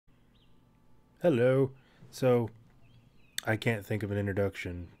Hello. So, I can't think of an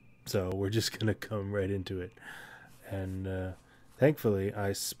introduction, so we're just gonna come right into it. And thankfully,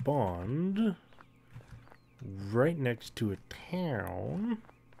 I spawned right next to a town.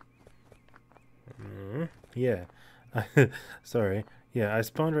 Yeah. Sorry. Yeah, I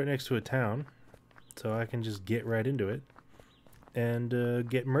spawned right next to a town, so I can just get right into it and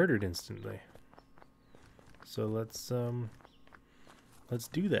get murdered instantly. So let's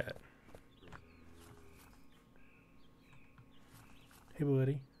do that. Hey,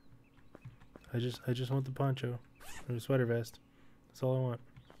 buddy. I just want the poncho or the sweater vest. That's all I want.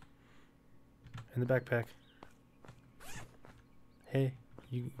 And the backpack. Hey,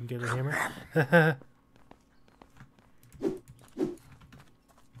 you can get a hammer?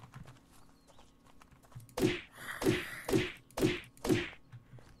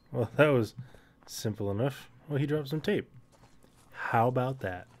 Well, that was simple enough. Well, he dropped some tape. How about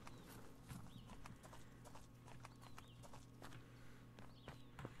that?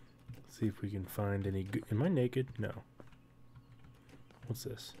 See if we can find any good. Am I naked? No. What's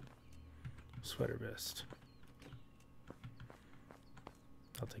this? Sweater vest.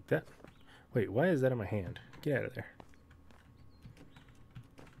 I'll take that. Wait, why is that in my hand? Get out of there.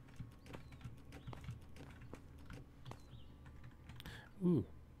 Ooh.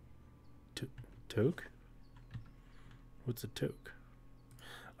 Toque? What's a toque?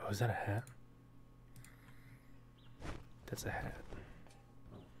 Oh, is that a hat? That's a hat.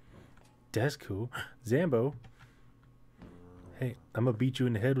 That's cool. Zambo. Hey, I'm gonna beat you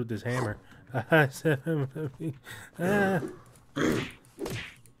in the head with this hammer.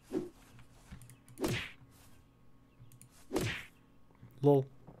 Lol.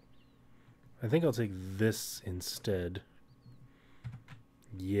 I think I'll take this instead.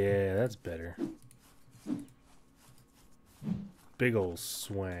 Yeah, that's better. Big ol'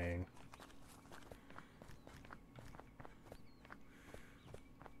 swang.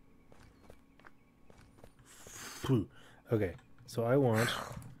 Okay, so I want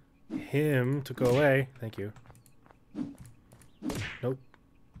him to go away. Thank you. Nope.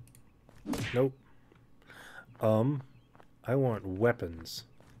 Nope. I want weapons.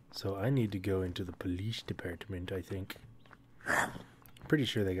 So I need to go into the police department, I think. Pretty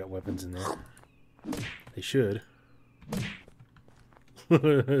sure they got weapons in there. They should.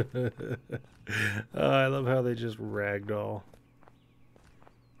 Oh, I love how they just ragdoll.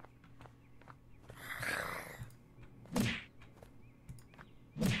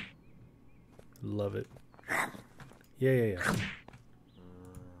 Love it. Yeah.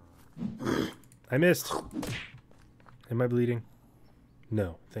 I missed. Am I bleeding?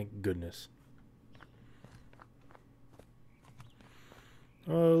 No, thank goodness.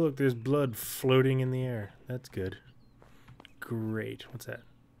 Oh, look, there's blood floating in the air. That's good. Great. What's that?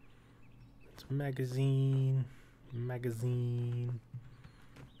 It's a magazine. Magazine.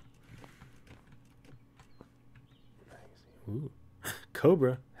 Ooh.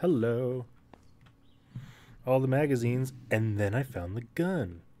 Cobra. Hello. All the magazines. And then I found the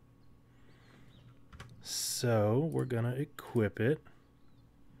gun. So we're gonna equip it.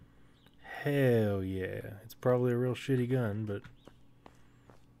 Hell yeah. It's probably a real shitty gun, but...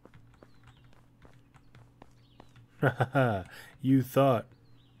 Haha, you thought.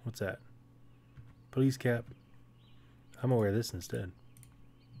 What's that? Police cap. I'm gonna wear this instead.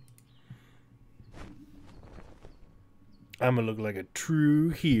 I'm gonna look like a true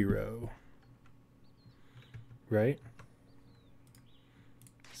hero. Right?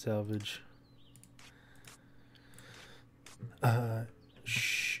 Salvage.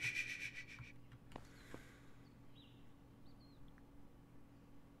 Shh.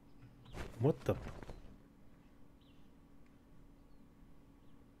 What the...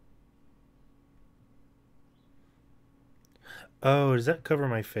 Oh, does that cover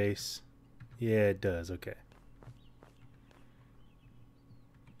my face? Yeah, it does. Okay.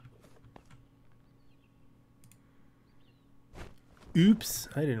 Oops.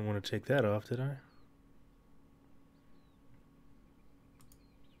 I didn't want to take that off, did I?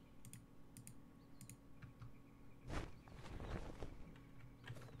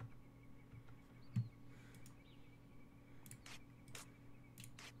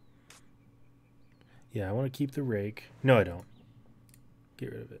 Yeah, I want to keep the rake. No, I don't.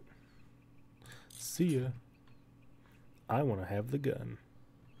 Get rid of it. See ya. I want to have the gun.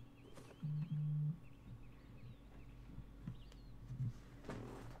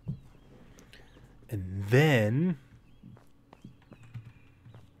 And then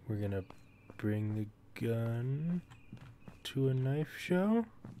we're going to bring the gun to a knife show.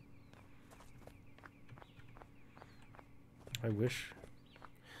 I wish.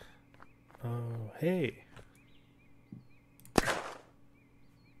 Hey.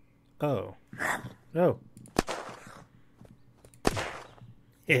 Oh. No.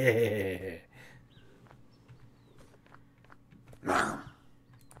 Yeah.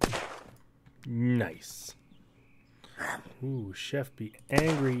 Nice. Ooh, chef be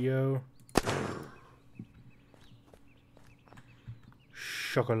angry, yo.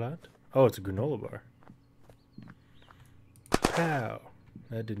 Chocolate. Oh, it's a granola bar. Pow.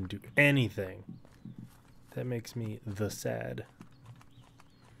 That didn't do anything. That makes me the sad.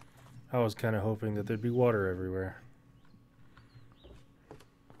 I was kind of hoping that there'd be water everywhere.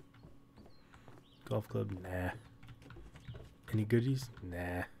 Golf club? Nah. Any goodies?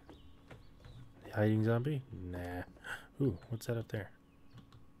 Nah. Hiding zombie? Nah. Ooh, what's that up there?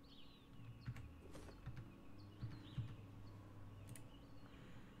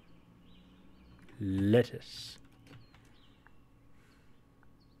 Lettuce.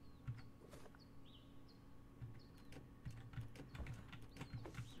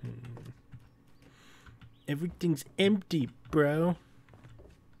 Everything's empty, bro.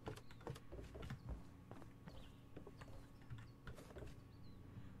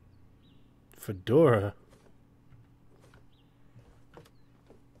 Fedora.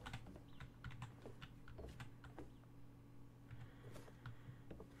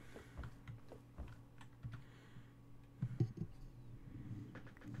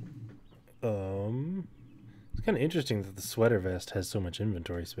 It's kind of interesting that the sweater vest has so much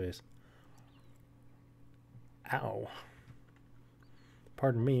inventory space. Ow.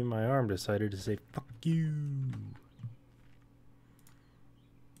 Pardon me, my arm decided to say fuck you.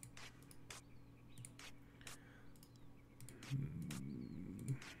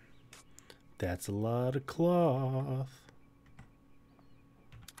 That's a lot of cloth.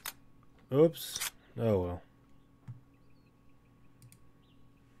 Oops. Oh well.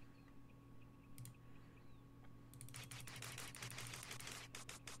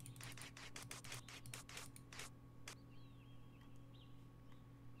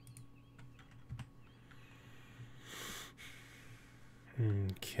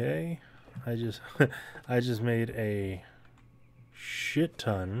 Okay. I just made a shit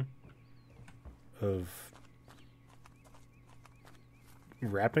ton of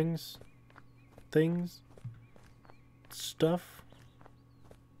wrappings, things, stuff.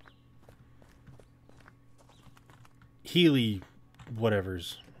 Healy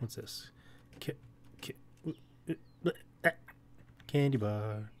whatevers. What's this? Candy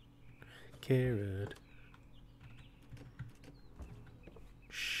bar. Carrot.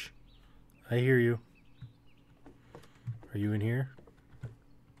 Shh. I hear you. Are you in here?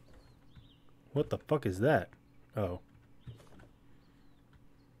 What the fuck is that? Oh.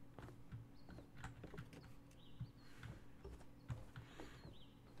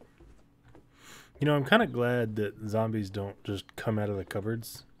 You know, I'm kind of glad that zombies don't just come out of the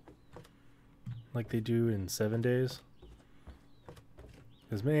cupboards like they do in 7 Days.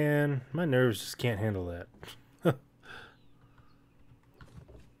 Because, man, my nerves just can't handle that.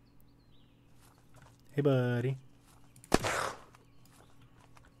 Hey, buddy.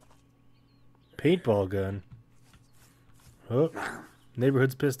 Paintball gun. Oh,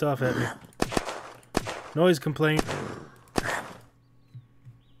 neighborhood's pissed off at me. Noise complaint.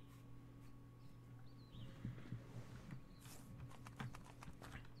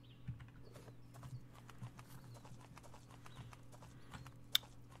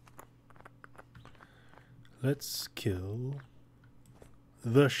 Let's kill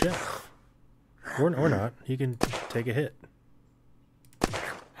the chef. Or not. He can take a hit.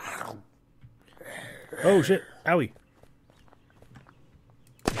 Oh shit. Owie.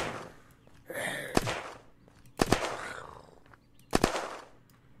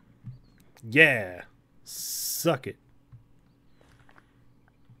 Yeah. Suck it.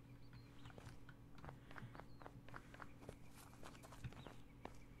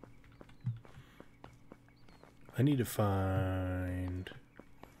 I need to find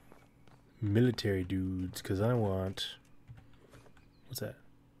military dudes because I want... What's that?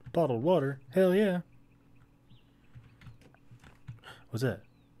 Bottled water? Hell yeah. What's that?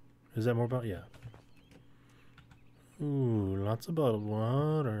 Is that more about? Yeah. Ooh, lots of bottled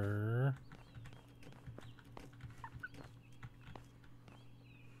water.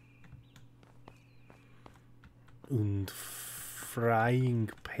 And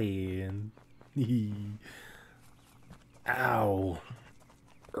frying pan. Ow.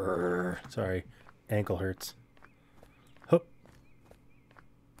 Sorry. Ankle hurts. Hup.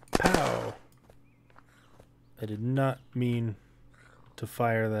 Pow. I did not mean to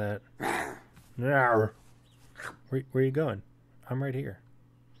fire that. Where are you going? I'm right here.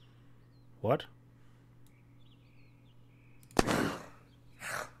 What?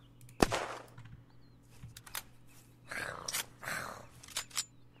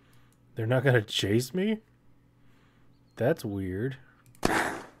 They're not gonna chase me? That's weird.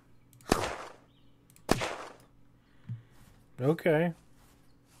 Okay.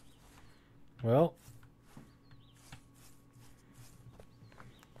 Well.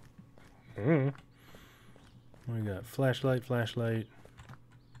 What do we got? Flashlight, flashlight.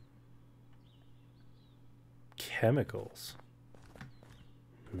 Chemicals.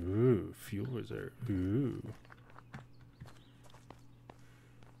 Ooh, fuel reserve. Ooh.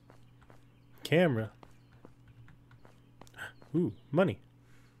 Camera. Ooh, money.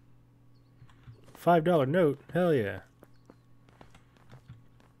 $5 note. Hell yeah.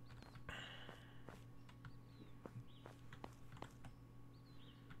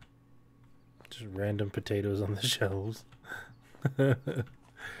 Just random potatoes on the shelves.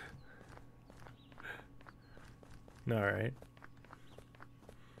 Alright.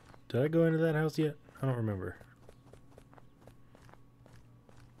 Did I go into that house yet? I don't remember.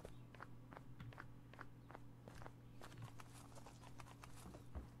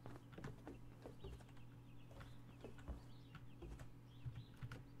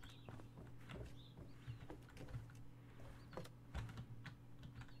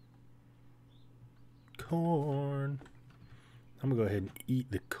 Corn. I'm gonna go ahead and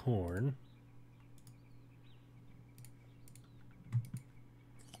eat the corn.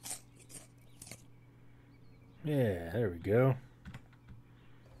 Yeah, there we go.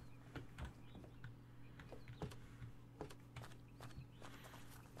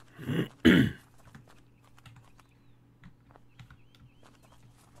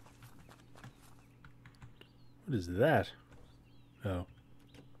 What is that? Oh.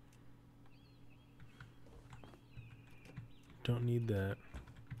 Don't need that.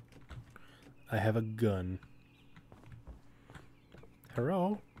 I have a gun.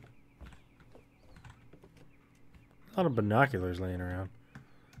 Hello? A lot of binoculars laying around.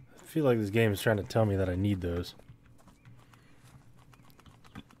 I feel like this game is trying to tell me that I need those.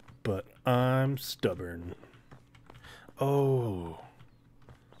 But I'm stubborn. Oh.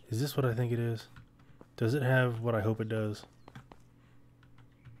 Is this what I think it is? Does it have what I hope it does?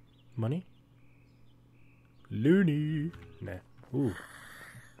 Money? Loony. Nah. Ooh.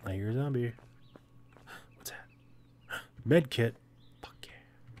 I hear a zombie. What's that? Med kit. Fuck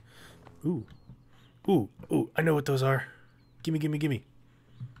yeah. Ooh. Ooh. Ooh. I know what those are. Gimme, gimme, gimme.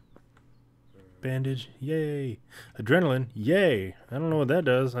 Bandage. Yay. Adrenaline. Yay. I don't know what that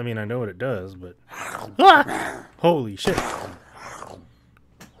does. I mean, I know what it does, but... Ah! Holy shit.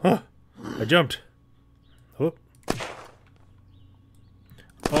 Huh. I jumped. Whoop.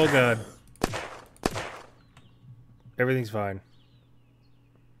 Oh, God. Everything's fine.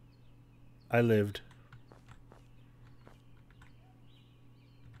 I lived.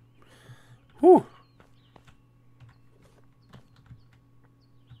 Whew.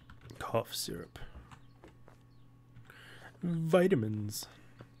 Cough syrup. Vitamins.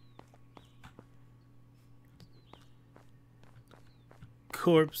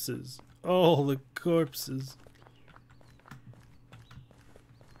 Corpses. All the corpses.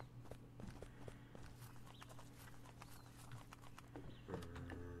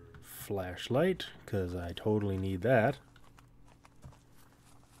 Flashlight, because I totally need that.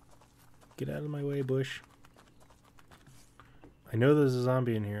 Get out of my way, Bush. I know there's a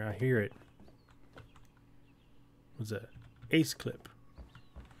zombie in here. I hear it. What's that? Ace clip.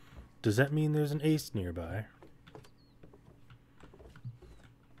 Does that mean there's an ace nearby?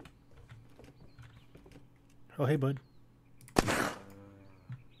 Oh, hey, bud.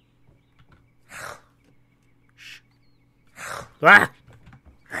 Shh. Ah!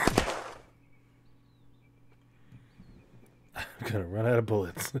 I'm gonna run out of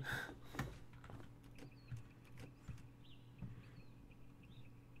bullets.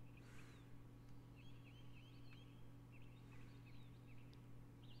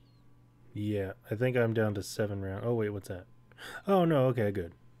 Yeah, I think I'm down to 7 rounds. Oh, wait, what's that? Oh, no, okay,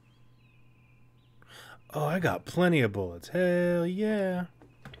 good. Oh, I got plenty of bullets. Hell yeah.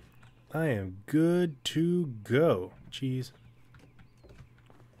 I am good to go. Cheese.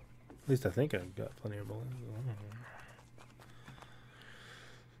 At least I think I've got plenty of bullets.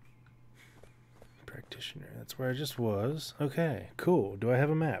 Practitioner, that's where I just was. Okay, cool. Do I have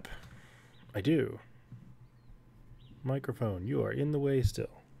a map? I do. Microphone, you are in the way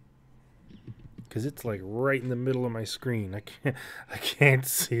still. Because it's like right in the middle of my screen. I can't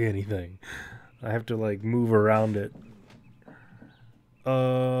see anything. I have to like move around it.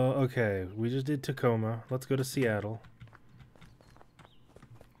 Okay. We just did Tacoma. Let's go to Seattle.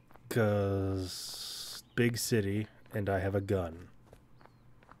 Because big city and I have a gun.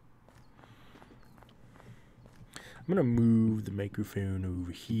 I'm gonna move the microphone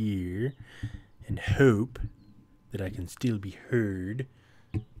over here and hope that I can still be heard.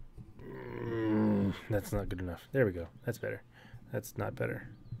 That's not good enough. There we go. That's better. That's not better.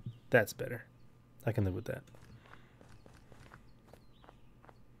 That's better. I can live with that.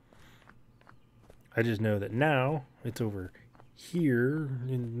 I just know that now it's over here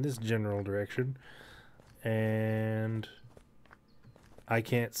in this general direction, and I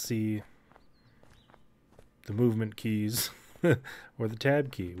can't see the movement keys or the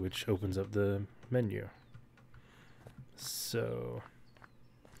tab key, which opens up the menu. So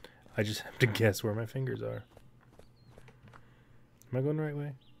I just have to guess where my fingers are. Am I going the right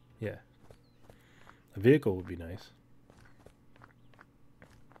way? Yeah. A vehicle would be nice.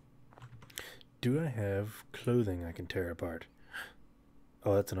 Do I have clothing I can tear apart?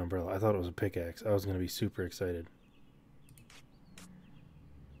 Oh, that's an umbrella. I thought it was a pickaxe. I was going to be super excited.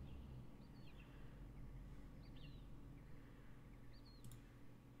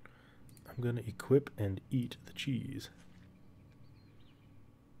 I'm going to equip and eat the cheese.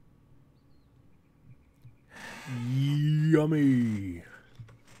 Yummy!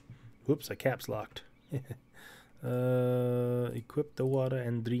 Whoops, I caps locked. Equip the water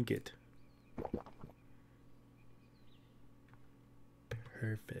and drink it.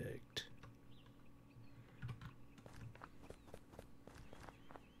 Perfect.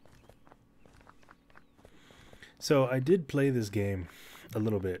 So I did play this game a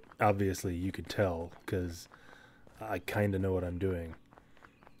little bit. Obviously, you could tell because I kind of know what I'm doing.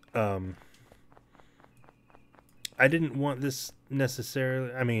 I didn't want this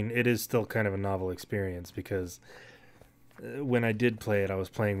necessarily. I mean, it is still kind of a novel experience because when I did play it, I was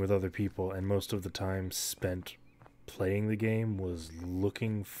playing with other people, and most of the time spent playing the game was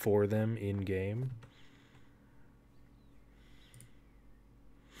looking for them in game.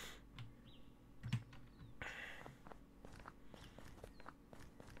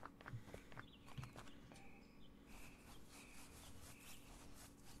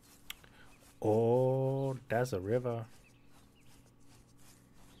 Oh, that's a river.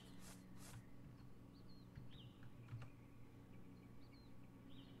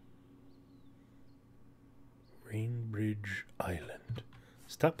 Rainbridge Island.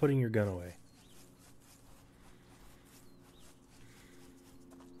 Stop putting your gun away.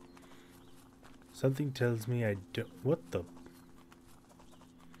 Something tells me I don't... What the...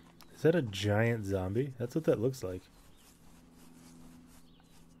 Is that a giant zombie? That's what that looks like.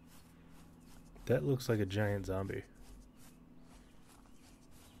 That looks like a giant zombie.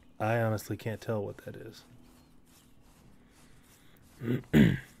 I honestly can't tell what that is.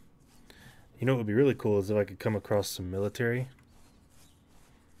 You know what would be really cool is if I could come across some military.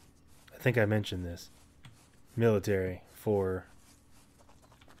 I think I mentioned this. Military for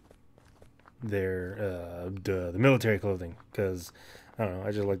their the military clothing, because I don't know,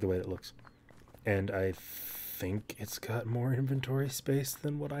 I just like the way it looks. And I think it's got more inventory space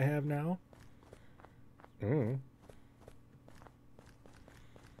than what I have now.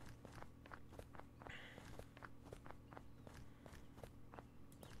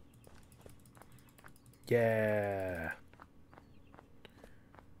 Yeah.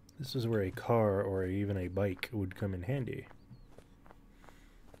 This is where a car or even a bike would come in handy.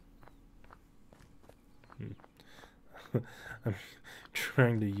 I'm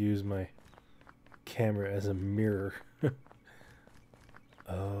trying to use my camera as a mirror.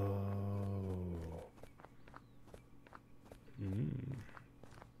 Oh.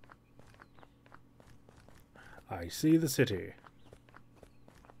 I see the city.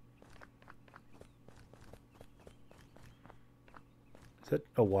 Is that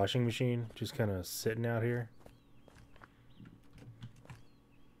a washing machine just kind of sitting out here?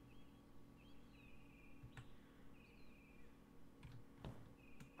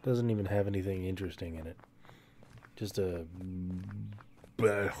 Doesn't even have anything interesting in it. Just a...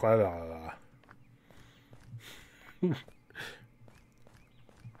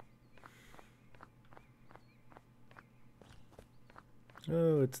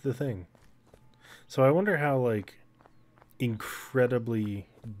 Oh, it's the thing. So I wonder how, like, incredibly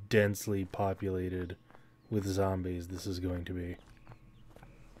densely populated with zombies this is going to be.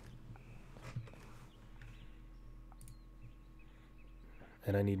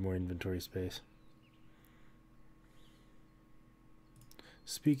 And I need more inventory space.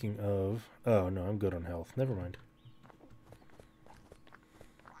 Speaking of... Oh, no, I'm good on health. Never mind.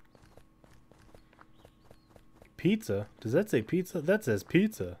 Pizza? Does that say pizza? That says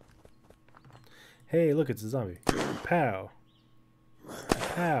pizza. Hey, look, it's a zombie. Pow.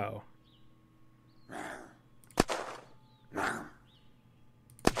 Pow.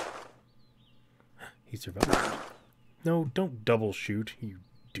 He survived. No, don't double shoot, you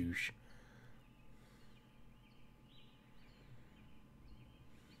douche.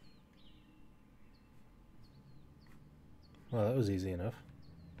 Well, that was easy enough.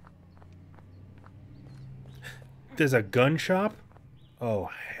 There's a gun shop? Oh,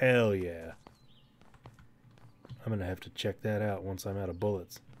 hell yeah. I'm gonna have to check that out once I'm out of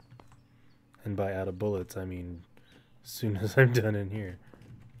bullets. And by out of bullets, I mean as soon as I'm done in here.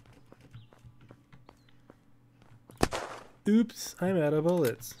 Oops, I'm out of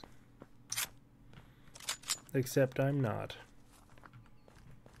bullets. Except I'm not.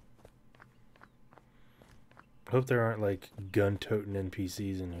 Hope there aren't like gun-toting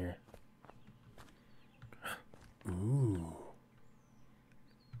NPCs in here. Ooh.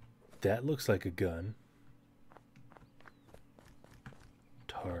 That looks like a gun.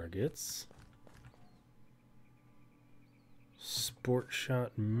 Targets. Sport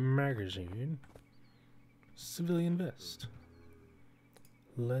shot magazine. Civilian vest.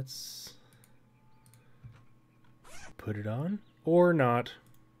 Let's put it on or not.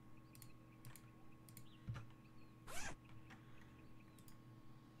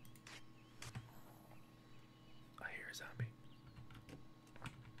 I hear a zombie.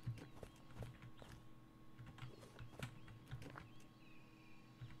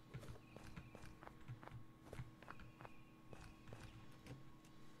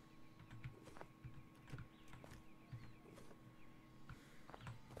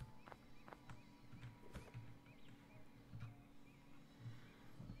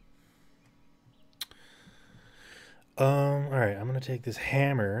 Alright, I'm gonna take this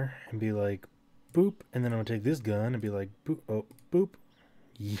hammer and be like, boop, and then I'm gonna take this gun and be like, boop, oh, boop.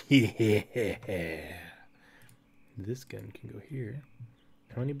 Yeah. This gun can go here.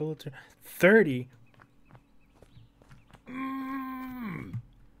 How many bullets are 30?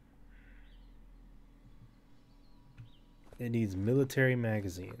 It needs military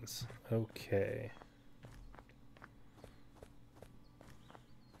magazines. Okay.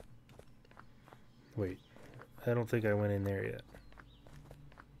 Wait. I don't think I went in there yet.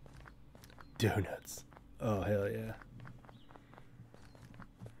 Donuts. Oh, hell yeah.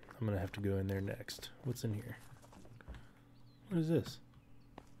 I'm gonna have to go in there next. What's in here? What is this?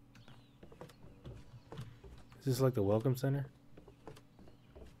 Is this like the welcome center?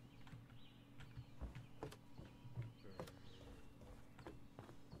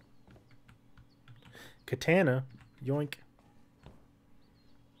 Katana. Yoink.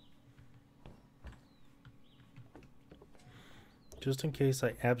 Just in case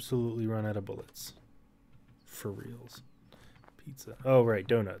I absolutely run out of bullets. For reals. Pizza. Oh, right.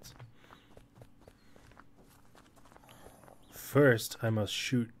 Donuts. First, I must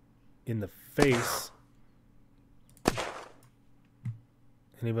shoot in the face.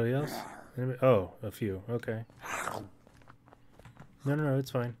 Anybody else? Anybody? Oh, a few. Okay. No,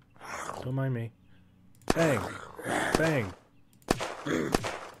 it's fine. Don't mind me. Bang. Bang.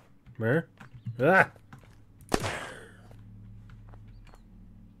 Mer? Ah!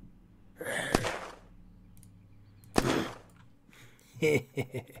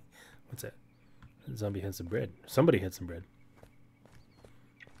 What's that? The zombie had some bread. Somebody had some bread.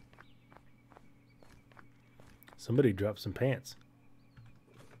 Somebody dropped some pants.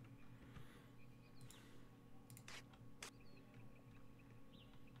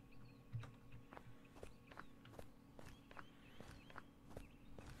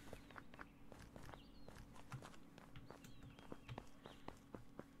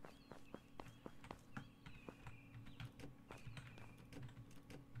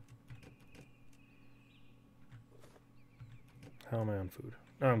 How am I on food?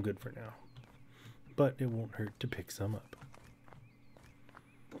 Oh, I'm good for now. But it won't hurt to pick some up.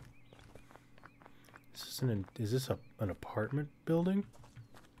 Is this an apartment building?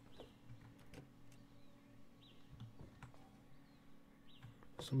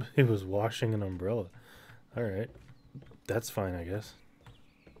 Somebody was washing an umbrella. Alright. That's fine, I guess.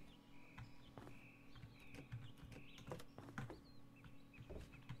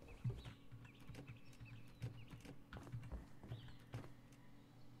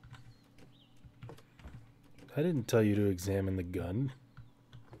 I didn't tell you to examine the gun.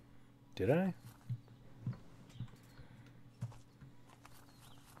 Did I?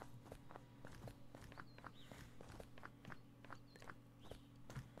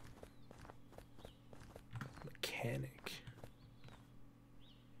 Mechanic.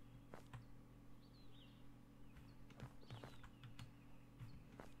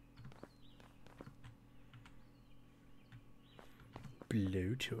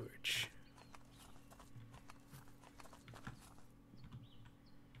 Blowtorch.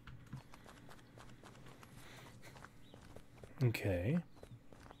 Okay.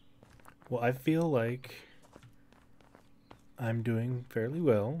 Well, I feel like I'm doing fairly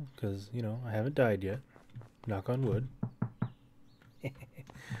well because, you know, I haven't died yet. Knock on wood.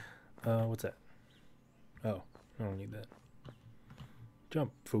 What's that? Oh, I don't need that.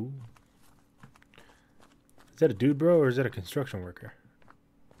 Jump, fool. Is that a dude, bro, or is that a construction worker?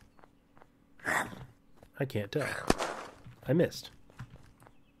 I can't tell. I missed.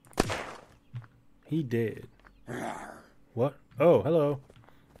 He did. What? Oh, hello.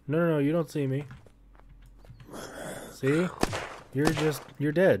 No, you don't see me. See?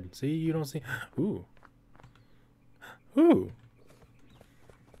 You're dead. See, you don't see. Ooh. Ooh.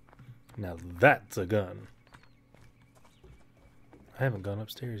 Now that's a gun. I haven't gone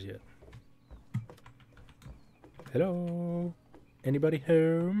upstairs yet. Hello? Anybody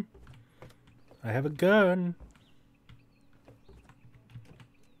home? I have a gun.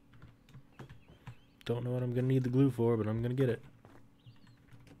 Don't know what I'm gonna need the glue for, but I'm gonna get it.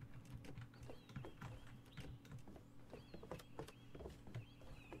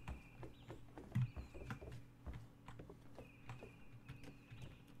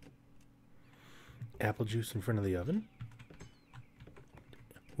 Apple juice in front of the oven?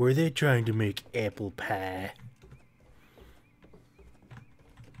 Were they trying to make apple pie?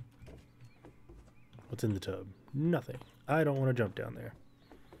 What's in the tub? Nothing. I don't want to jump down there.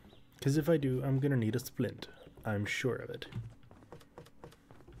 Because if I do, I'm going to need a splint. I'm sure of it.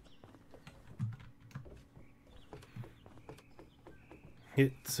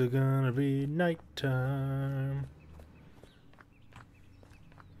 It's gonna be nighttime.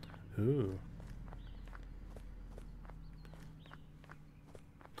 Ooh.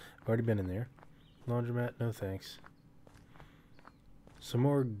 I've already been in there. Laundromat, no thanks. Some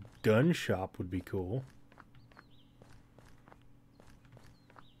more gun shop would be cool.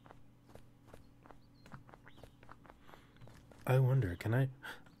 I wonder, can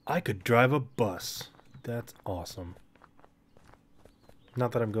I could drive a bus. That's awesome.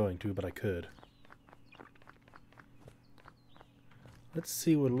 Not that I'm going to, but I could. Let's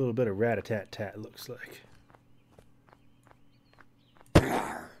see what a little bit of rat-a-tat-tat looks like.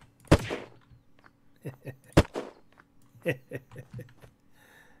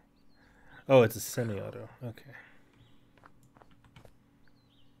 Oh, it's a semi-auto. Okay.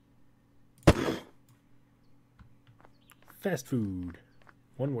 Fast food.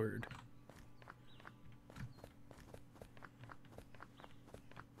 One word.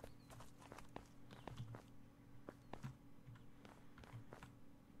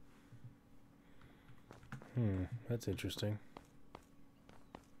 That's interesting.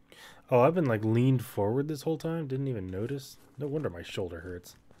 Oh, I've been like leaned forward this whole time. Didn't even notice. No wonder my shoulder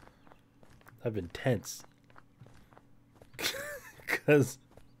hurts. I've been tense. Because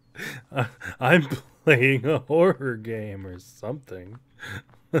I'm playing a horror game or something.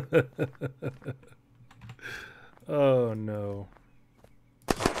 Oh no.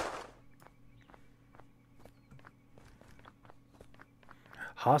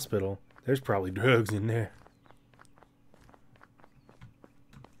 Hospital. There's probably drugs in there.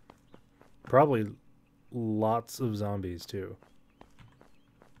 Probably lots of zombies too.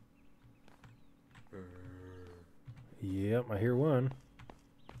 Yep, I hear one.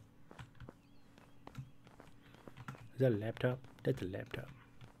 Is that a laptop? That's a laptop.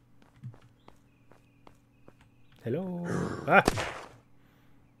 Hello? Ah!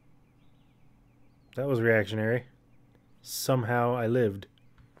 That was reactionary. Somehow I lived.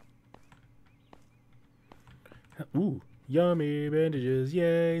 Ooh, yummy bandages,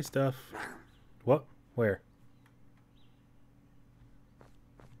 yay stuff. What? Where?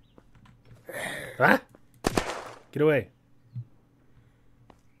 Ah! Get away.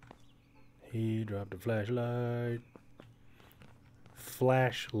 He dropped a flashlight.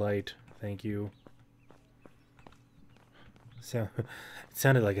 Flashlight, thank you. It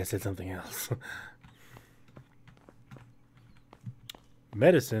sounded like I said something else.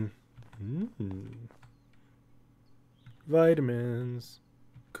 Medicine. Vitamins.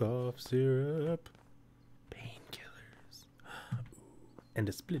 Cough syrup. Painkillers. And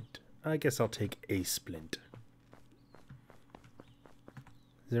a splint. I guess I'll take a splint.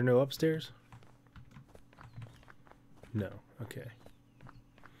 Is there no upstairs? No. Okay.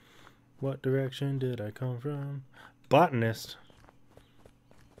 What direction did I come from? Botanist.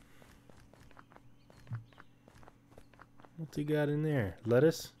 What's he got in there?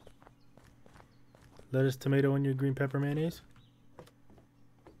 Lettuce? Lettuce, tomato, onion, green pepper, mayonnaise?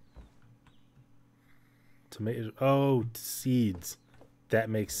 Tomatoes. Oh, seeds. That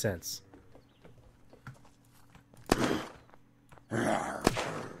makes sense.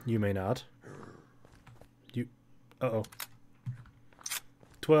 You may not. You. Uh-oh.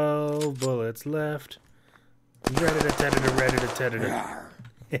 12 bullets left. Rat-a-tat-a-tat-a-tat-a-tat.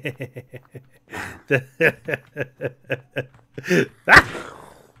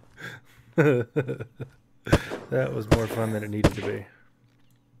 That was more fun than it needed to be.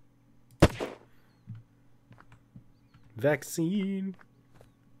 Vaccine.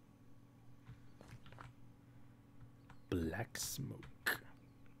 Black smoke.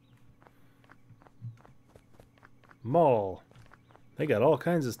 Mall. They got all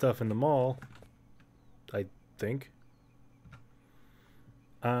kinds of stuff in the mall, I think.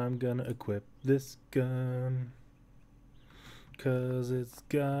 I'm gonna equip this gun, 'cause it's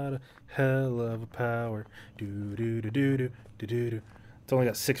got a hell of a power. Do-do-do-do-do-do-do-do. It's only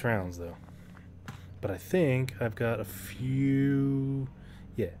got 6 rounds, though. But I think I've got a few...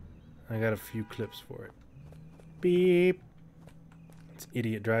 Yeah, I got a few clips for it. Beep. It's an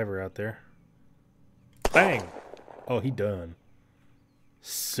idiot driver out there. Bang! Oh, he done.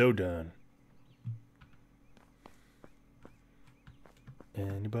 So done.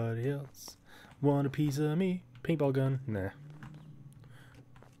 Anybody else want a piece of me? Paintball gun? Nah.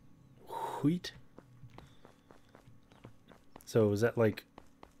 Wheat. So is that like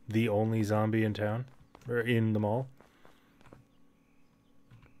the only zombie in town? Or in the mall?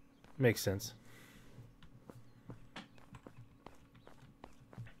 Makes sense.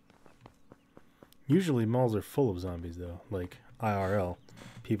 Usually malls are full of zombies though. Like IRL.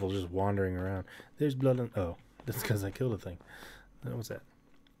 People just wandering around. There's blood on... Oh, that's because I killed a thing. What's that?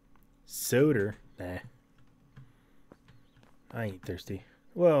 Soda? Nah. I ain't thirsty.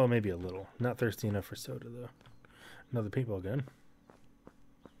 Well, maybe a little. Not thirsty enough for soda, though. Another paintball gun.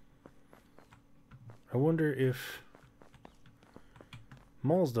 I wonder if...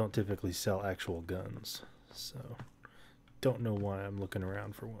 Malls don't typically sell actual guns, so... Don't know why I'm looking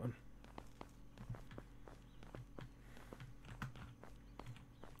around for one.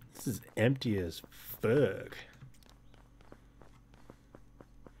 This is empty as fuck.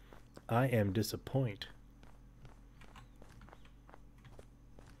 I am disappointed.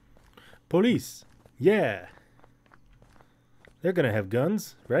 Police! Yeah! They're gonna have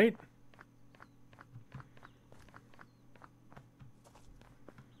guns, right?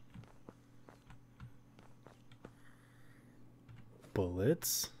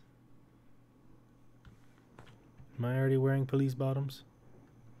 Bullets. Am I already wearing police bottoms?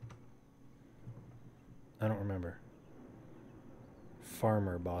 I don't remember.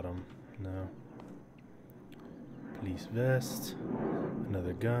 Farmer bottom. No. Police vest.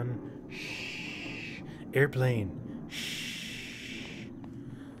 Another gun. Shh. Airplane. Shh.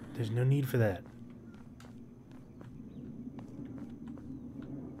 There's no need for that.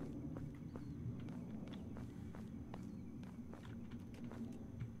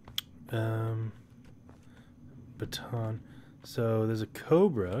 Baton. So there's a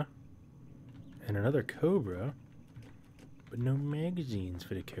cobra and another cobra, but no magazines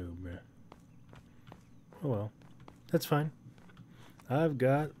for the cobra. Oh well, that's fine. I've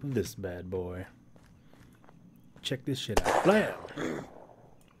got this bad boy. Check this shit out. Blam!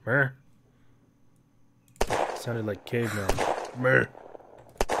 Mer. Sounded like caveman. Mer.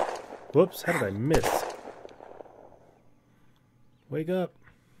 Whoops, how did I miss? Wake up.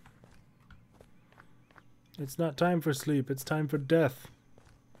 It's not time for sleep, it's time for death.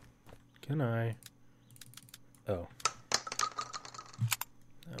 Can I? Oh.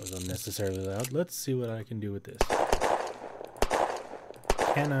 That was unnecessarily loud. Let's see what I can do with this.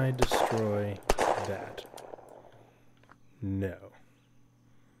 Can I destroy that? No.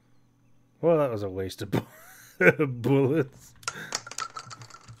 Well, that was a waste of bullets.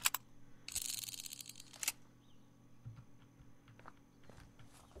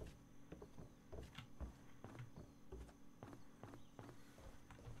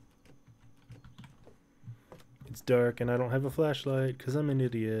 It's dark and I don't have a flashlight because I'm an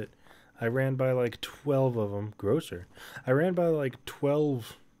idiot. I ran by like 12 of them. Grocer. I ran by like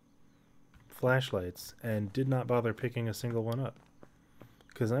 12 flashlights and did not bother picking a single one up.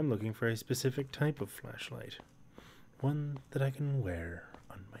 Because I'm looking for a specific type of flashlight. One that I can wear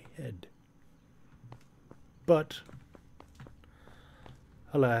on my head. But,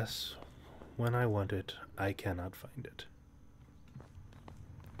 alas, when I want it, I cannot find it.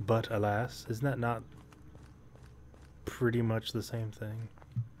 But, alas, isn't that not pretty much the same thing?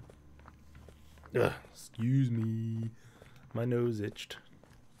 Ugh, excuse me. My nose itched.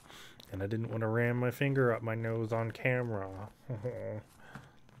 And I didn't want to ram my finger up my nose on camera.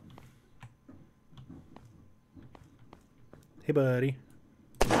 Hey, buddy.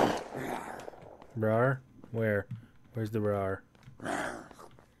 Rar? Where? Where's the rar?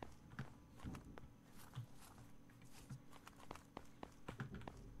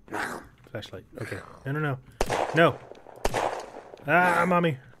 Flashlight. Okay. No, no, no. No! Ah,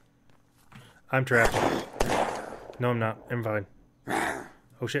 mommy! I'm trapped. No, I'm not. I'm fine.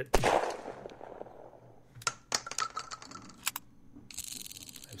 Oh, shit. I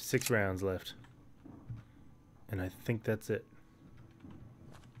have 6 rounds left. And I think that's it.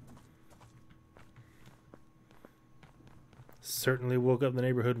 Certainly woke up the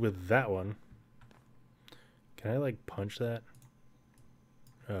neighborhood with that one. Can I, like, punch that?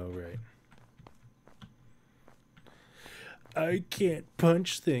 Oh, right. I can't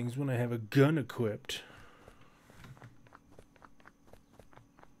punch things when I have a gun equipped.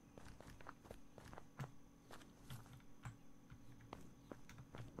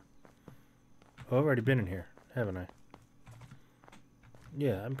 Oh, I've already been in here, haven't I?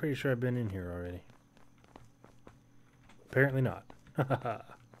 Yeah, I'm pretty sure I've been in here already. Apparently not.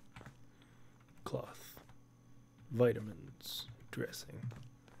 Cloth. Vitamins. Dressing.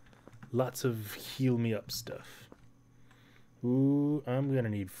 Lots of heal me up stuff. Ooh, I'm gonna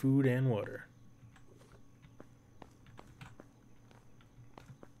need food and water.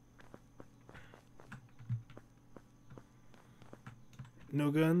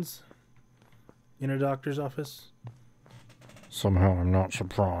 No guns? In a doctor's office? Somehow I'm not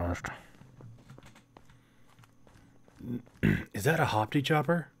surprised. Is that a Hopty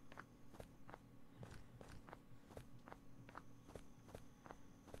chopper?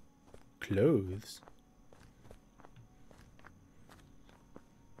 Clothes?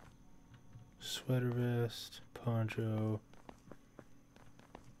 Sweater vest, poncho.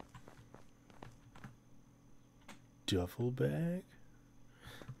 Duffel bag?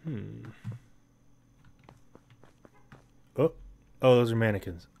 Oh, those are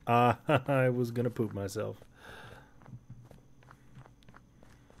mannequins. I was gonna poop myself.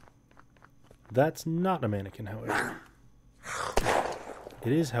 That's not a mannequin, however.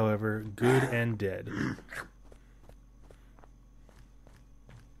 It is, however, good and dead.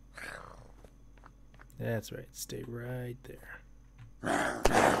 That's right. Stay right there.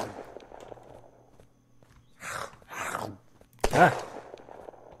 Ah!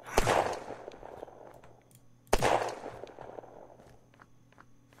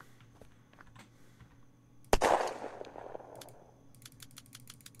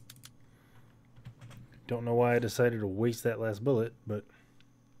 Don't know why I decided to waste that last bullet, but...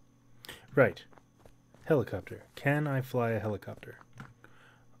 Right. Helicopter. Can I fly a helicopter?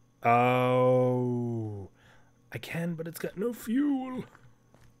 Oh... I can, but it's got no fuel.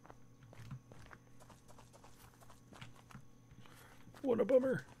 What a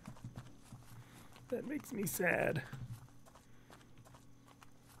bummer. That makes me sad.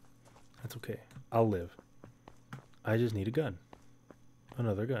 That's okay. I'll live. I just need a gun.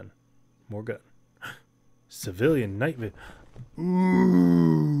 Another gun. More gun. Civilian night vision.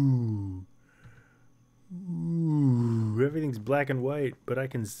 Ooh. Ooh. Everything's black and white, but I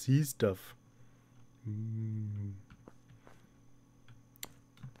can see stuff.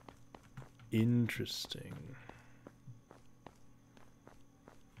 Interesting.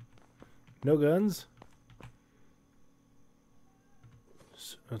 No guns?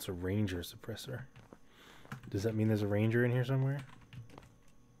 That's a ranger suppressor. Does that mean there's a ranger in here somewhere?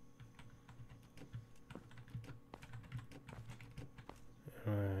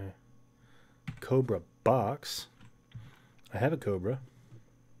 Cobra box. I have a cobra.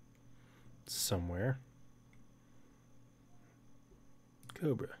 Somewhere.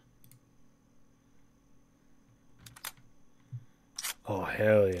 Cobra. Oh,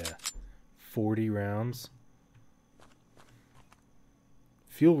 hell yeah. 40 rounds.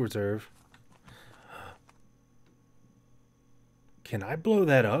 Fuel reserve. Can I blow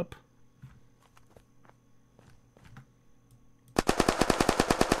that up?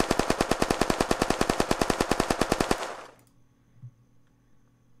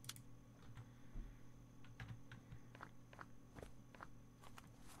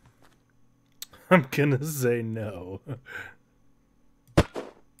 I'm gonna say no.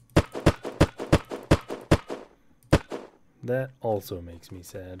 That also makes me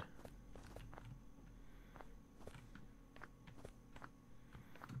sad.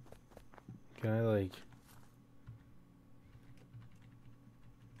 Can I, like...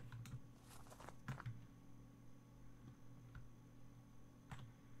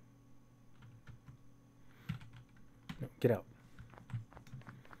 No, get out.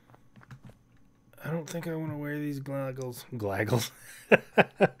 I don't think I want to wear these glaggles. Glaggles?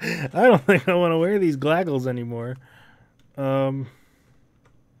 I don't think I want to wear these glaggles anymore. Oh,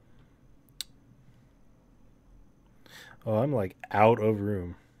 I'm like out of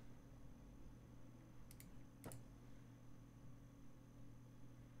room.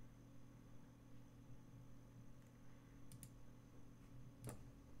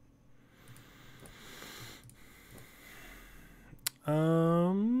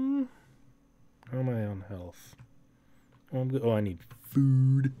 How am I on health? Oh, I need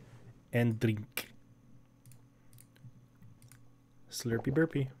food and drink. Slurpy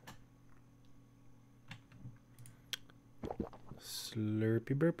burpy.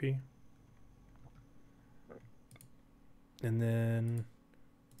 Slurpy burpy. And then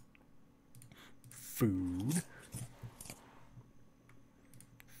food.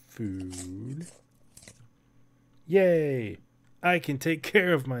 Food. Yay! I can take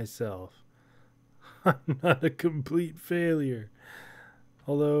care of myself. I'm not a complete failure.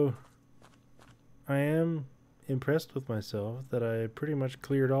 Although I am impressed with myself that I pretty much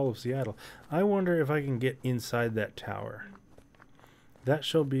cleared all of Seattle. I wonder if I can get inside that tower. That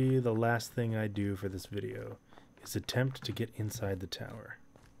shall be the last thing I do for this video, is attempt to get inside the tower.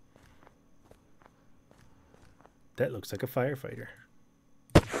 That looks like a firefighter.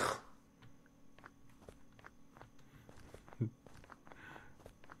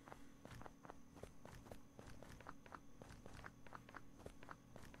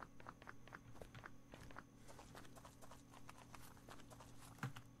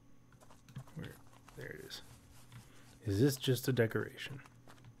 There it is. Is this just a decoration?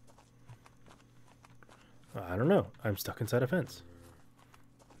 I don't know. I'm stuck inside a fence.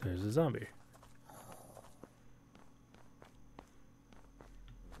 There's a zombie.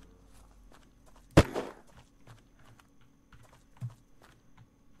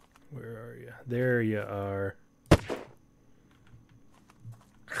 Where are you? There you are.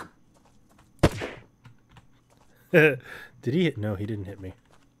 Did he hit? No, he didn't hit me.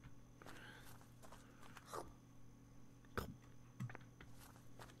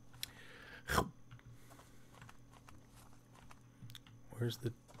 Where's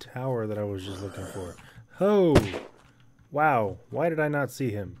the tower that I was just looking for? Oh! Wow. Why did I not see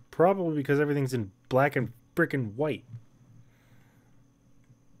him? Probably because everything's in black and frickin' white.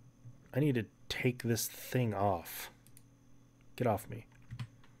 I need to take this thing off. Get off me.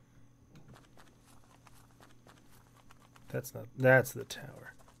 That's the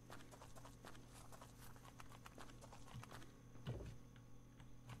tower.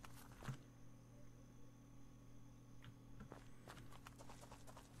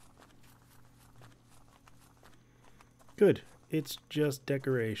 Good. It's just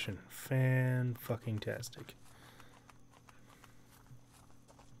decoration. Fan-fucking-tastic.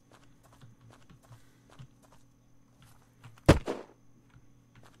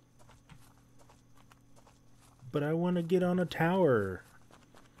 But I want to get on a tower.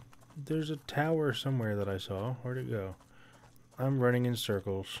 There's a tower somewhere that I saw. Where'd it go? I'm running in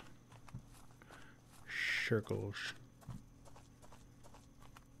circles. Circles.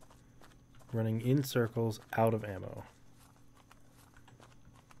 Running in circles out of ammo.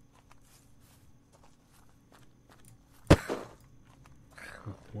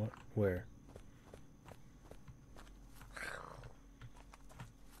 What? Where?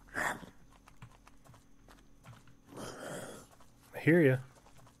 I hear you.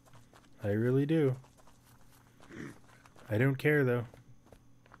 I really do. I don't care though.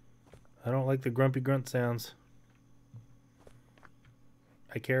 I don't like the grumpy grunt sounds.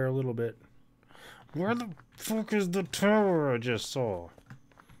 I care a little bit. Where the fuck is the tower I just saw?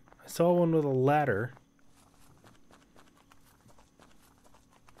 I saw one with a ladder.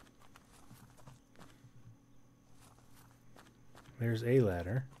 There's a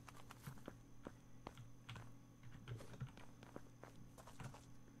ladder.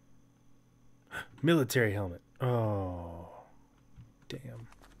 Military helmet. Oh, damn.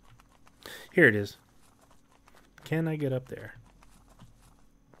 Here it is. Can I get up there?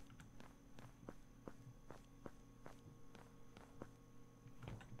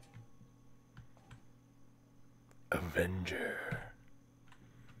 Avenger.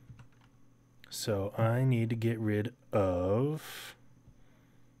 So I need to get rid of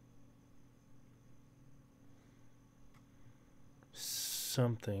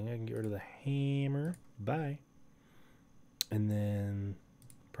something. I can get rid of the hammer. Bye. And then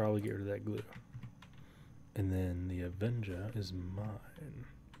probably get rid of that glue. And then the Avenger is mine.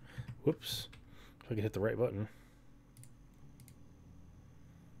 Whoops. If I could hit the right button.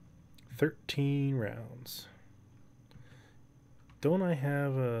 13 rounds. Don't I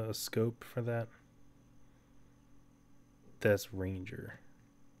have a scope for that? That's Ranger.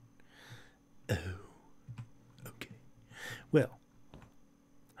 Oh. Okay. Well.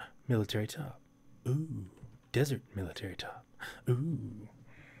 Military top. Ooh. Desert military top. Ooh.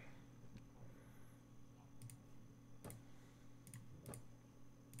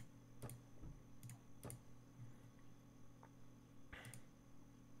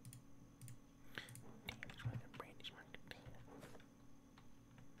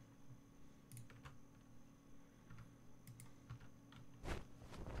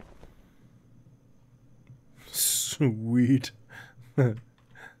 Sweet.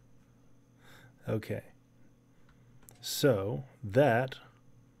 Okay. So that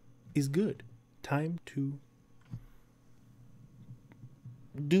is good. Time to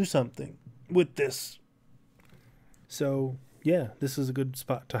do something with this. So yeah, this is a good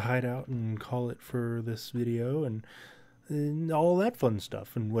spot to hide out and call it for this video and all that fun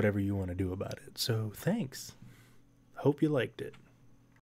stuff and whatever you want to do about it. So thanks. Hope you liked it.